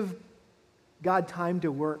 Let's give God time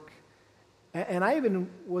to work. And I even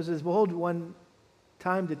was as bold one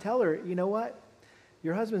time to tell her, you know what?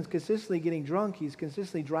 Your husband's consistently getting drunk. He's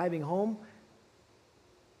consistently driving home.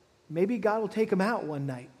 Maybe God will take him out one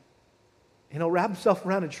night and he'll wrap himself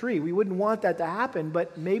around a tree. We wouldn't want that to happen,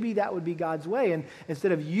 but maybe that would be God's way. And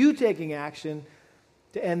instead of you taking action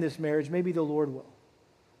to end this marriage, maybe the Lord will.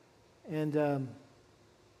 And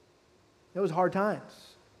it was hard times.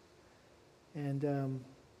 And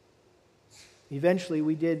eventually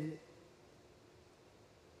we did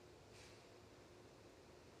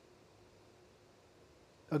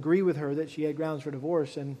agree with her that she had grounds for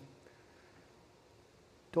divorce, and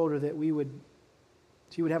told her that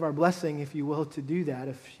she would have our blessing, if you will, to do that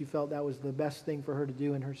if she felt that was the best thing for her to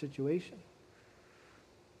do in her situation.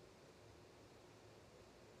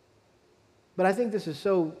 But I think this is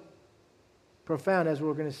so profound, as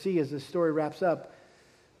we're going to see as this story wraps up.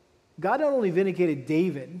 God not only vindicated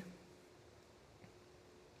David,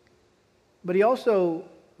 but he also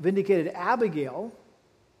vindicated Abigail.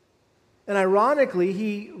 And ironically,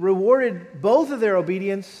 he rewarded both of their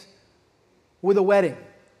obedience with a wedding.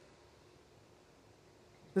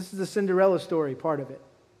 This is the Cinderella story, part of it.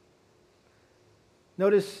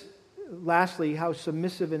 Notice, lastly, how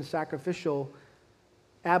submissive and sacrificial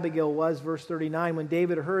Abigail was. Verse 39, when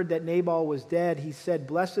David heard that Nabal was dead, he said,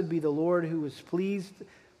 "Blessed be the Lord who was pleased,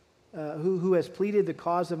 who has pleaded the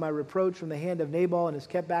cause of my reproach from the hand of Nabal and has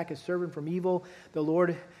kept back his servant from evil. The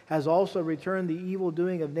Lord has also returned the evil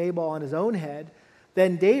doing of Nabal on his own head."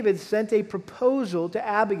 Then David sent a proposal to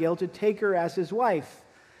Abigail to take her as his wife.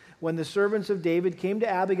 When the servants of David came to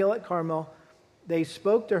Abigail at Carmel, they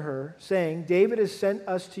spoke to her, saying, "David has sent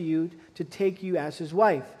us to you to take you as his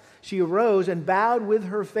wife." She arose and bowed with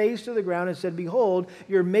her face to the ground and said, "Behold,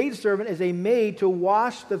 your maidservant is a maid to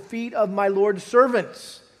wash the feet of my Lord's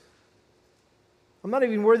servants. I'm not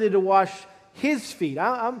even worthy to wash his feet.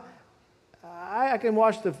 I can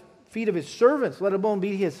wash the feet of his servants, let alone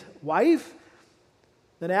be his wife."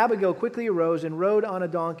 Then Abigail quickly arose and rode on a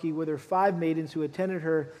donkey with her 5 maidens who attended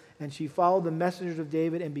her, and she followed the messengers of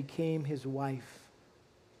David and became his wife.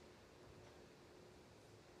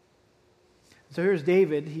 So here's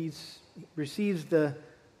David. He receives the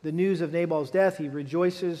news of Nabal's death. He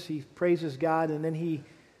rejoices, he praises God, and then he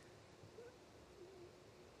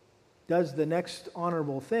does the next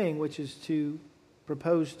honorable thing, which is to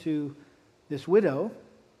propose to this widow.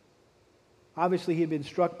 Obviously, he had been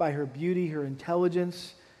struck by her beauty, her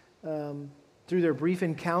intelligence. Through their brief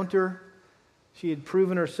encounter, she had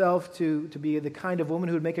proven herself to be the kind of woman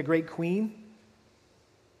who would make a great queen.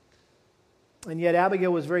 And yet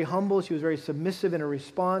Abigail was very humble. She was very submissive in her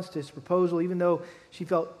response to his proposal, even though she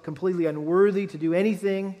felt completely unworthy to do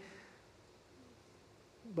anything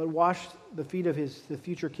but wash the feet of the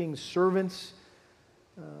future king's servants.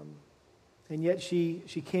 And yet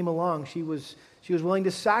she came along. She was willing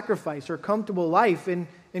to sacrifice her comfortable life in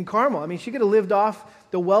Carmel. I mean, she could have lived off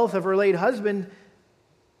the wealth of her late husband.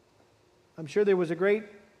 I'm sure there was a great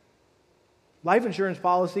life insurance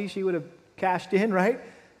policy she would have cashed in, right?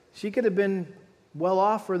 She could have been well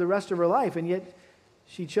off for the rest of her life, and yet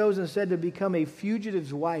she chose instead to become a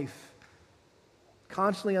fugitive's wife,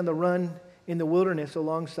 constantly on the run in the wilderness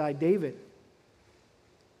alongside David.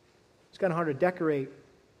 It's kind of hard to decorate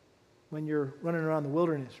when you're running around the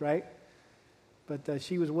wilderness, right? But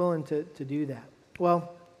she was willing to do that.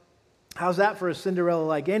 Well, how's that for a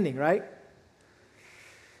Cinderella-like ending, right?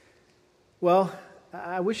 Well,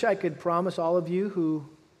 I wish I could promise all of you who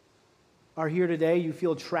are here today, you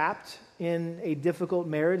feel trapped in a difficult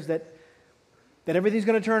marriage, that everything's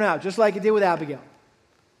going to turn out just like it did with Abigail.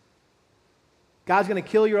 God's going to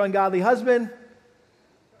kill your ungodly husband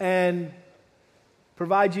and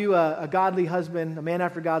provide you a godly husband, a man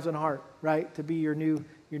after God's own heart, right, to be your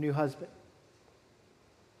new husband.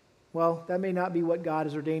 Well, that may not be what God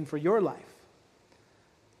has ordained for your life.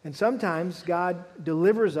 And sometimes God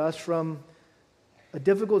delivers us from a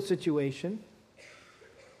difficult situation.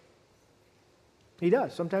 He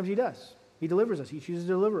does. Sometimes He does. He delivers us. He chooses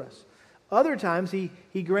to deliver us. Other times He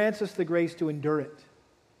grants us the grace to endure it.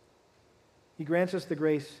 He grants us the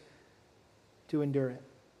grace to endure it.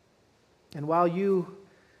 And while you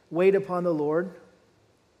wait upon the Lord,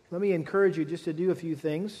 let me encourage you just to do a few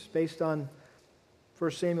things based on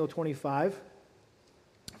 1 Samuel 25.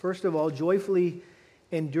 First of all, joyfully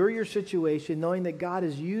endure your situation, knowing that God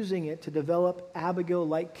is using it to develop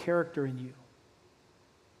Abigail-like character in you.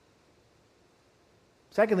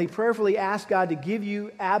 Secondly, prayerfully ask God to give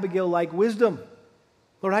you Abigail-like wisdom.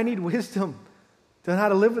 Lord, I need wisdom to know how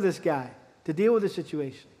to live with this guy, to deal with this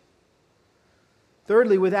situation.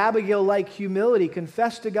 Thirdly, with Abigail-like humility,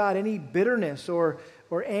 confess to God any bitterness or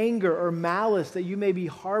anger or malice that you may be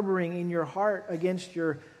harboring in your heart against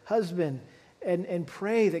your husband, and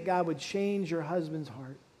pray that God would change your husband's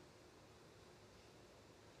heart.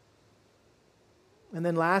 And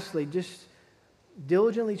then lastly, just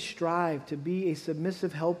diligently strive to be a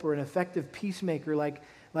submissive helper, an effective peacemaker like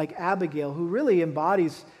Abigail, who really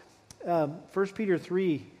embodies 1 Peter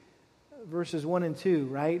 3, verses 1 and 2,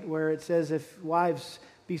 right? Where it says, if wives,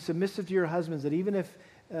 be submissive to your husbands, that even if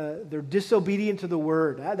they're disobedient to the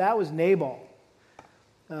word. That was Nabal.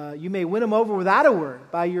 You may win them over without a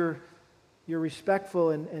word by your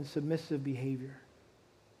respectful and submissive behavior.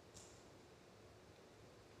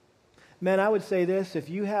 Men, I would say this, if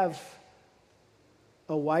you have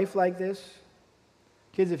a wife like this,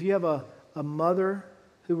 kids, if you have a mother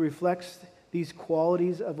who reflects these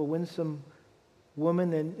qualities of a winsome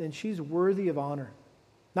woman, and she's worthy of honor.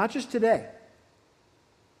 Not just today,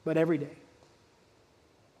 but every day.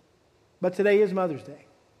 But today is Mother's Day.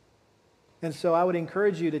 And so I would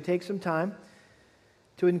encourage you to take some time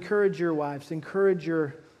to encourage your wives, to encourage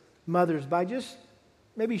your mothers by just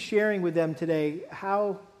maybe sharing with them today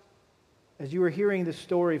how, as you were hearing this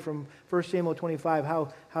story from 1 Samuel 25,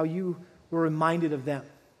 how you were reminded of them.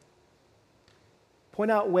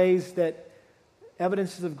 Point out ways that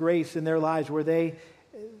evidences of grace in their lives where they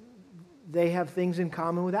have things in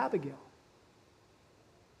common with Abigail.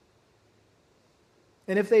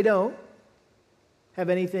 And if they don't have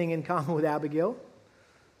anything in common with Abigail,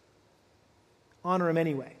 honor them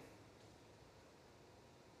anyway.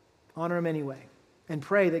 Honor them anyway. And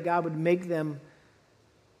pray that God would make them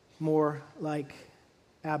more like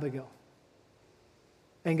Abigail.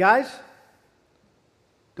 And guys,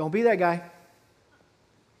 don't be that guy.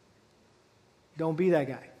 Don't be that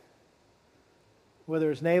guy. Whether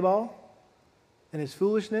it's Nabal and his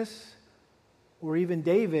foolishness, or even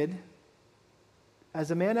David, as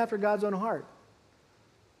a man after God's own heart,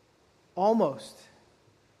 almost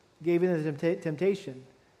gave in to the temptation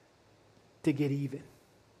to get even.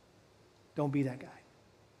 Don't be that guy.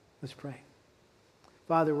 Let's pray.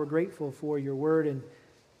 Father, we're grateful for your word and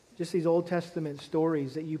just these Old Testament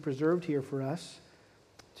stories that you preserved here for us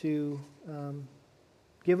to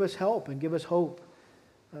give us help and give us hope.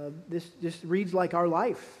 This just reads like our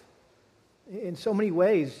life in so many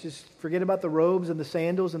ways. Just forget about the robes and the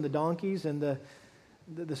sandals and the donkeys and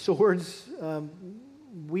the swords.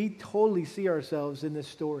 We totally see ourselves in this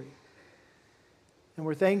story. And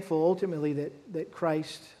we're thankful ultimately that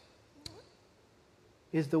Christ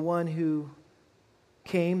is the one who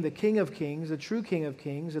came, the King of Kings, the true King of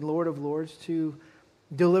Kings and Lord of Lords, to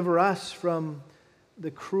deliver us from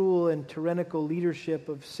the cruel and tyrannical leadership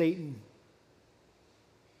of Satan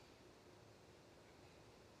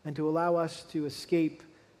and to allow us to escape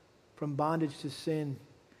from bondage to sin.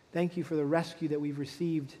 Thank you for the rescue that we've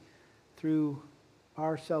received through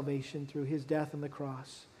our salvation, through his death on the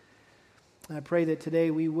cross. And I pray that today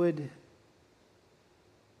we would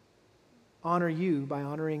honor you by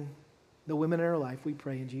honoring the women in our life. We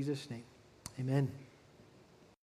pray in Jesus' name. Amen.